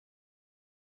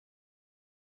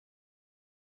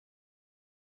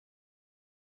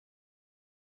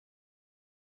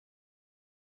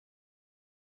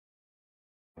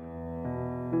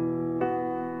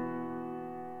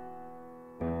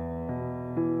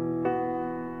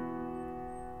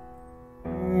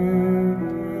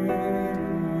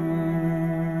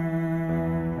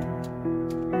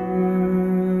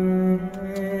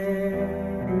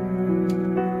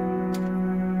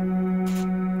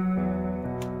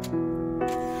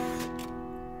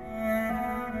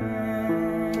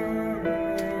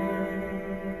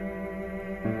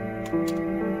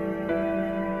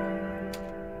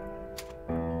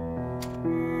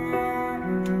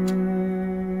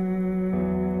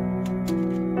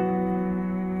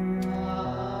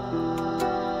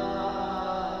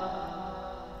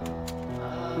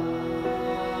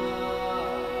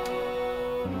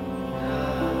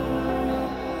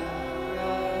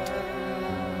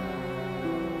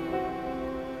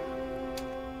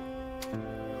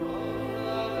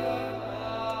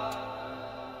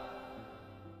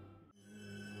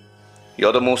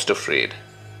You're the most afraid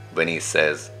when he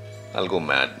says, "I'll go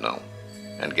mad now,"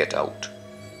 and get out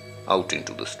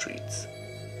into the streets.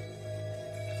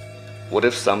 What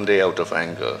if someday out of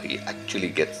anger he actually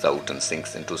gets out and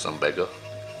sinks into some beggar?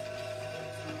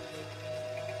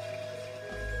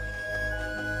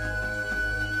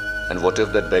 And what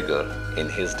if that beggar, in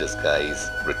his disguise,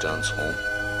 returns home?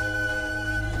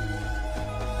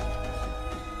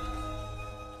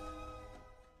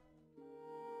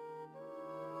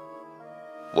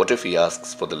 What if he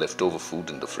asks for the leftover food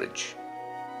in the fridge?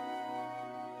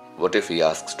 What if he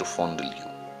asks to fondle you?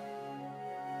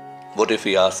 What if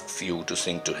he asks you to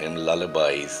sing to him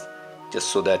lullabies just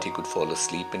so that he could fall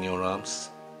asleep in your arms?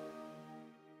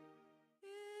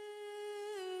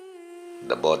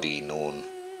 The body known,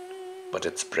 but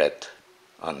its breath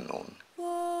unknown.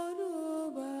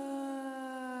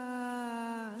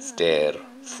 Stare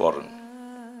foreign.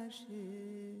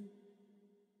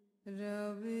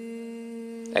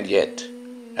 And yet,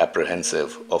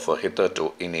 apprehensive of a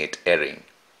hitherto innate erring,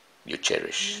 you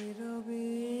cherish.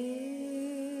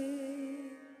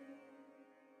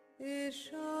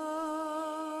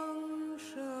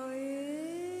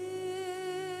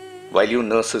 While you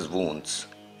nurse his wounds,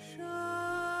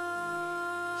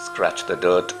 scratch the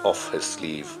dirt off his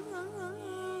sleeve,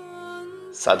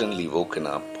 suddenly woken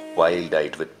up,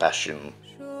 wild-eyed with passion,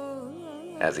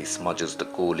 as he smudges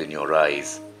the coal in your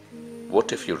eyes,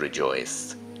 what if you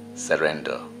rejoice,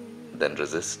 surrender, then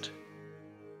resist?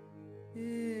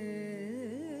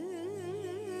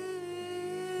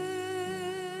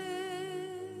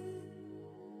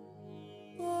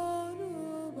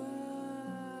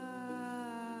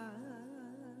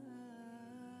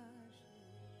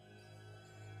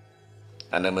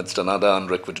 And amidst another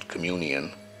unrequited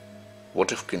communion,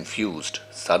 what if confused,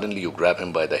 suddenly you grab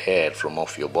him by the hair from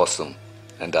off your bosom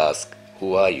and ask,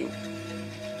 "Who are you?"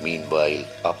 Meanwhile,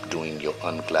 updoing your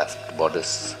unclasped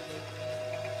bodice.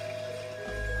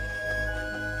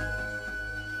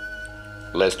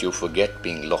 Lest you forget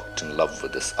being locked in love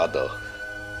with this other,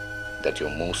 that your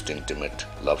most intimate,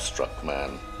 love-struck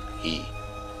man, he,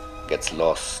 gets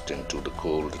lost into the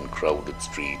cold and crowded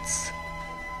streets,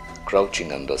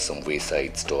 crouching under some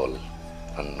wayside stall,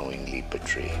 unknowingly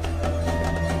betrayed.